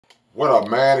What up,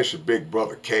 man? It's your big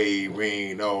brother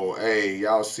K-Rino. Hey,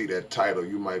 y'all see that title?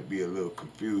 You might be a little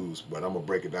confused, but I'm gonna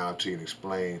break it down to you and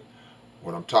explain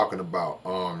what I'm talking about.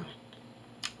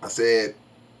 I said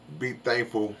be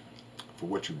thankful for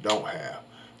what you don't have.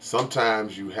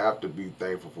 Sometimes you have to be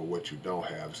thankful for what you don't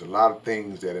have. There's a lot of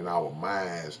things that in our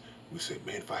minds we say,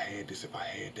 man, if I had this, if I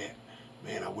had that,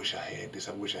 man, I wish I had this,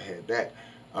 I wish I had that.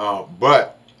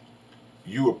 But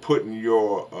you are putting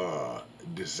your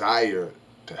desire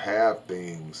to have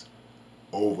things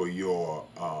over your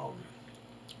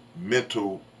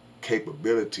mental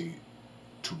capability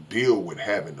to deal with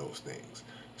having those things.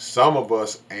 Some of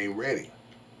us ain't ready.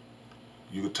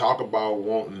 You could talk about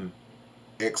wanting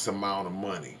X amount of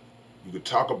money. You could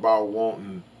talk about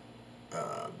wanting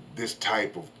this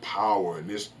type of power and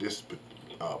this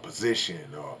position,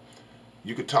 or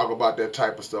you could talk about that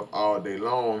type of stuff all day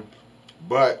long.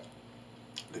 But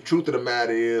the truth of the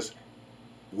matter is,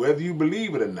 whether you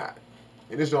believe it or not,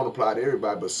 and this don't apply to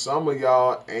everybody, but some of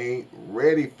y'all ain't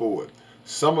ready for it.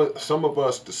 Some of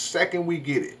us, the second we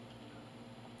get it,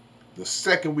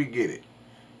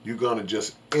 you're gonna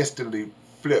just instantly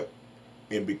flip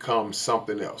and become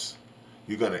something else.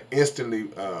 You're gonna instantly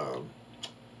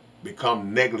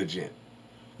become negligent.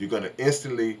 You're gonna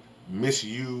instantly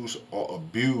misuse or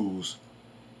abuse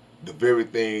the very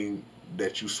thing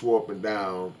that you swore up and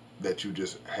down that you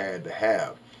just had to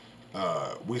have.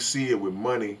 We see it with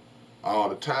money all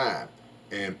the time,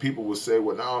 and people will say,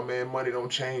 "Well, no, man, money don't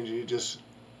change you. It just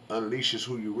unleashes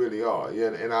who you really are." Yeah,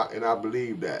 and I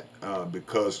believe that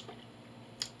because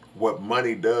what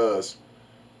money does,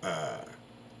 uh,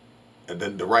 and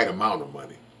then the right amount of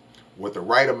money, what the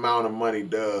right amount of money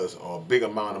does, or a big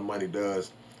amount of money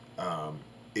does, um,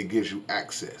 it gives you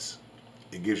access.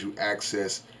 It gives you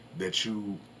access that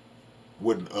you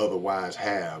wouldn't otherwise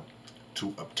have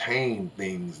to obtain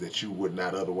things that you would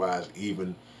not otherwise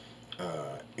even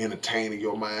entertain in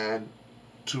your mind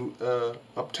to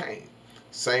obtain.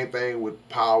 Same thing with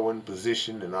power and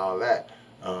position and all that.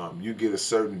 You get a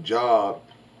certain job,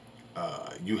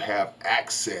 you have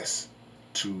access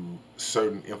to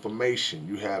certain information.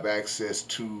 You have access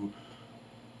to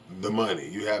the money.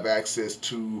 You have access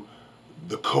to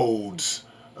the codes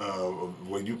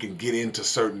where you can get into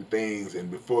certain things,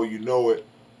 and before you know it,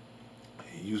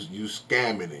 you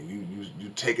scamming and you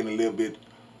taking a little bit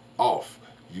off.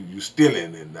 You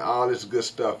stealing and all this good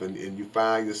stuff, and you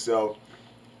find yourself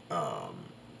um,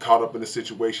 caught up in a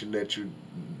situation that you're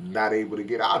not able to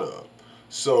get out of.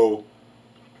 So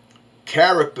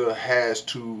character has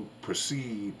to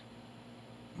precede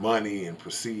money and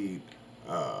precede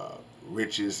uh,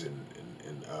 riches and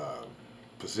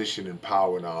position and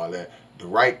power and all that. The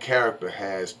right character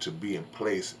has to be in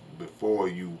place before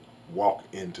you walk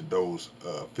into those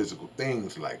physical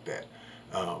things like that.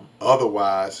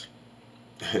 Otherwise,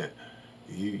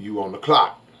 you on the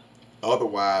clock.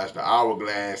 Otherwise, the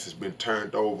hourglass has been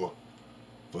turned over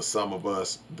for some of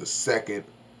us the second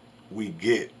we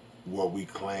get what we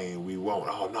claim we want.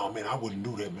 Oh no, man, I wouldn't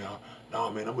do that, man.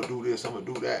 No, man, I'm gonna do this, I'm gonna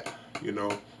do that, you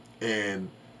know. And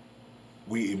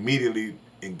we immediately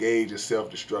engage in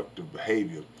self-destructive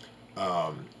behavior.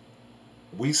 Um,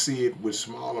 we see it with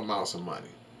small amounts of money.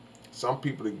 Some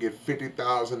people that get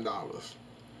 $50,000,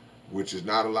 which is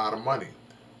not a lot of money,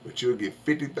 but you'll get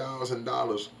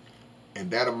 $50,000,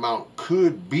 and that amount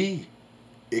could be,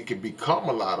 it can become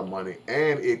a lot of money,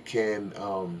 and it can,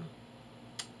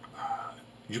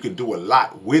 you can do a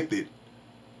lot with it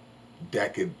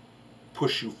that can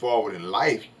push you forward in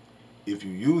life if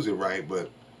you use it right. But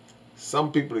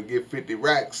some people that get 50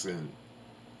 racks and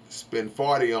spend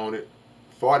 40 on it,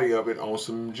 40 of it on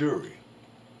some jewelry.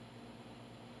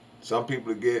 Some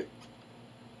people that get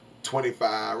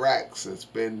 25 racks and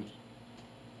spend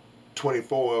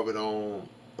 24 of it on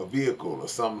a vehicle or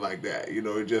something like that. You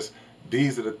know, it just,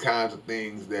 these are the kinds of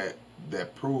things that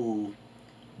prove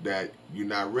that you're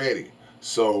not ready.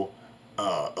 So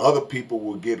other people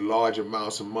will get large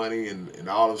amounts of money, and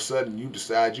all of a sudden you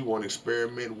decide you want to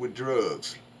experiment with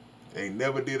drugs. Ain't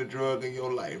never did a drug in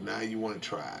your life. Now you want to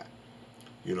try it.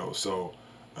 You know, so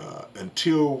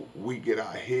until we get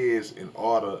our heads in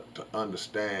order to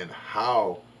understand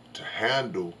how to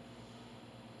handle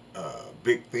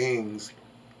big things,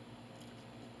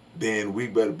 then we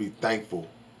better be thankful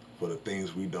for the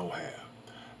things we don't have.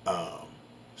 Um,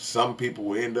 some people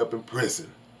will end up in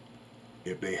prison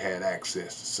if they had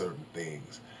access to certain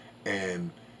things.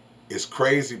 And it's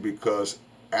crazy because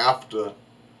after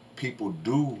people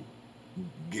do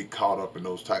get caught up in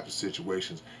those types of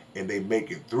situations and they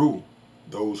make it through,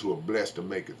 those who are blessed to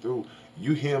make it through,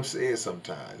 you hear them say it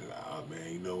sometimes, oh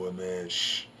man, you know what, man,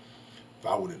 shh, if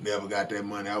I would have never got that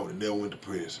money, I would have never went to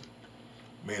prison.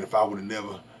 man, if I would have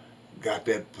never got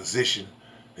that position,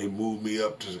 they moved me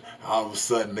up to, all of a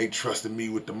sudden they trusted me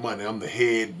with the money. I'm the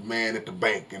head man at the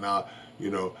bank, and you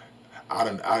know, I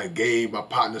done gave my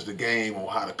partners the game on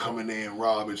how to come in there and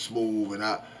rob it smooth,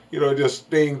 and just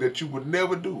things that you would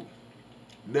never do,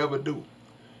 never do.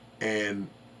 And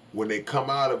when they come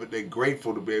out of it, they're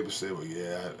grateful to be able to say, well,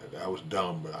 yeah, I was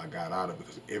dumb, but I got out of it,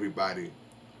 because everybody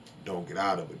don't get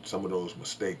out of it. Some of those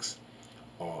mistakes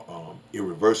are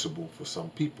irreversible for some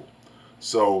people.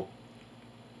 So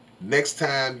next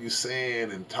time you're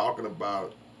saying and talking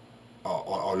about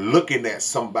or looking at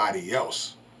somebody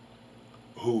else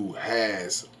who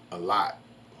has a lot,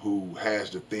 who has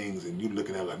the things, and you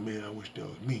looking at it like, man, I wish that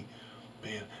was me.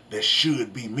 Man, that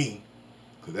should be me.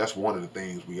 Because that's one of the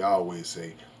things we always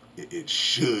say. It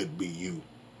should be you.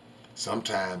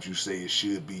 Sometimes you say it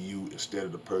should be you instead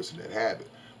of the person that have it.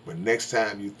 But next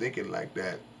time you thinking like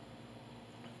that,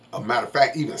 a matter of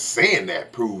fact, even saying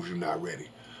that proves you're not ready.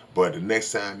 But the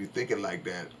next time you're thinking like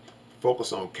that,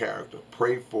 focus on character.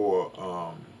 Pray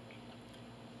for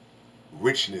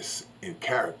richness in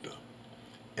character.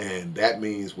 And that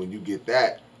means when you get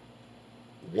that,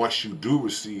 once you do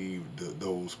receive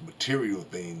those material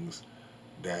things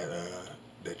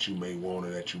that you may want or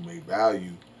that you may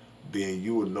value, then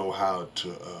you will know how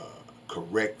to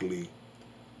correctly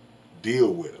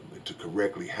deal with them and to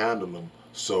correctly handle them.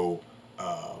 So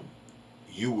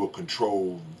you will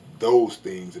control those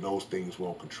things, and those things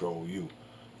won't control you.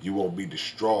 You won't be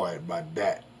destroyed by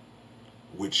that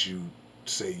which you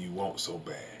say you want so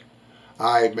bad.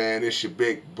 All right, man, it's your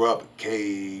big brother,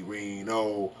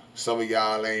 K-Rino. Some of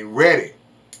y'all ain't ready,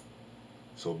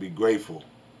 so be grateful.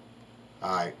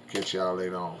 All right, catch y'all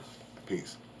later on.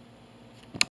 Peace.